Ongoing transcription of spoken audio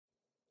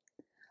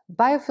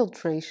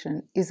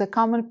Biofiltration is a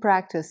common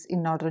practice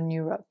in Northern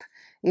Europe.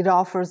 It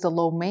offers a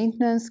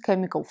low-maintenance,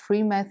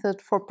 chemical-free method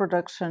for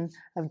production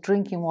of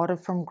drinking water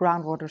from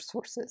groundwater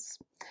sources.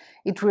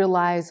 It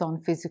relies on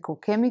physical,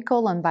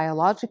 chemical, and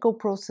biological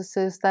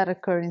processes that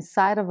occur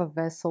inside of a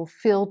vessel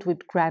filled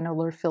with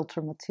granular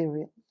filter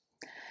material.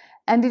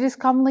 And it is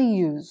commonly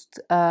used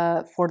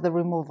for the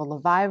removal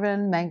of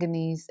iron,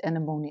 manganese, and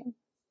ammonium.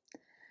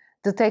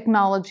 The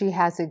technology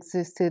has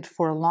existed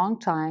for a long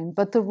time,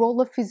 but the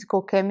role of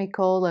physical,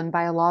 chemical, and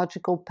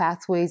biological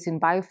pathways in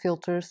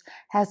biofilters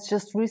has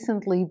just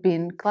recently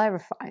been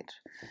clarified,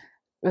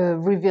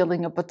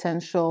 revealing a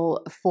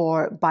potential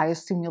for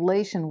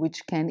biostimulation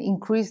which can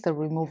increase the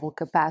removal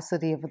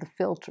capacity of the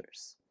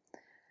filters.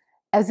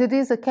 As it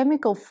is a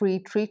chemical-free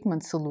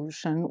treatment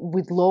solution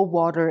with low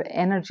water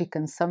energy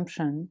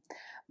consumption,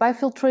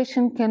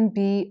 biofiltration can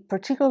be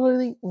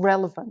particularly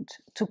relevant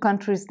to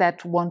countries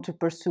that want to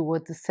pursue a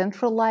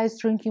decentralized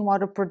drinking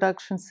water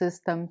production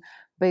system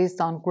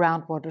based on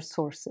groundwater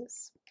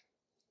sources.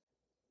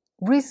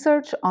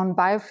 Research on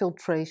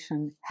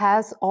biofiltration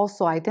has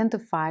also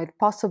identified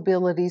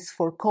possibilities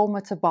for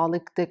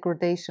co-metabolic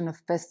degradation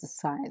of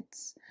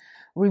pesticides.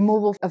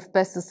 Removal of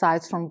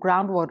pesticides from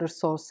groundwater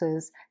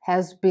sources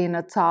has been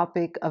a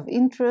topic of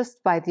interest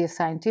by the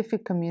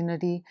scientific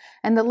community,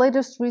 and the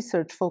latest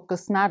research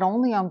focused not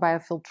only on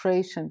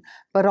biofiltration,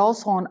 but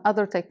also on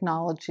other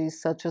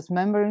technologies such as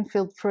membrane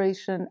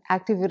filtration,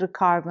 activated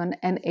carbon,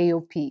 and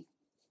AOP.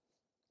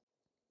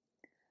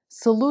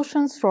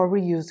 Solutions for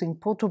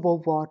reusing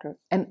potable water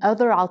and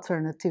other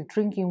alternative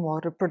drinking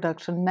water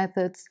production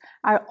methods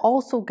are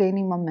also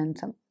gaining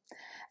momentum.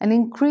 An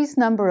increased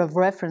number of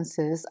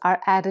references are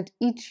added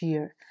each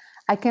year.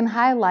 I can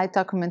highlight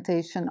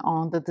documentation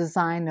on the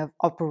design of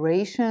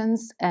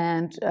operations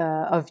and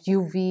of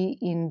UV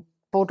in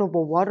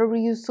potable water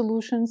reuse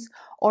solutions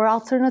or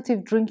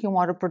alternative drinking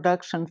water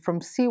production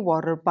from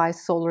seawater by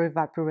solar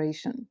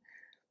evaporation.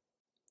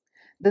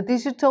 The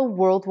Digital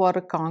World Water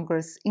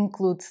Congress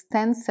includes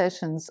 10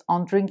 sessions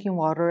on drinking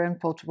water and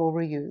potable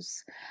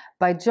reuse.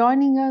 By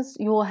joining us,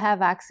 you will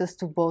have access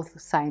to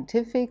both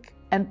scientific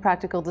and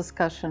practical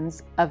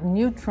discussions of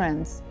new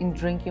trends in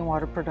drinking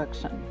water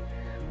production.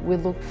 We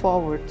look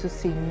forward to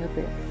seeing you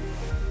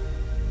there.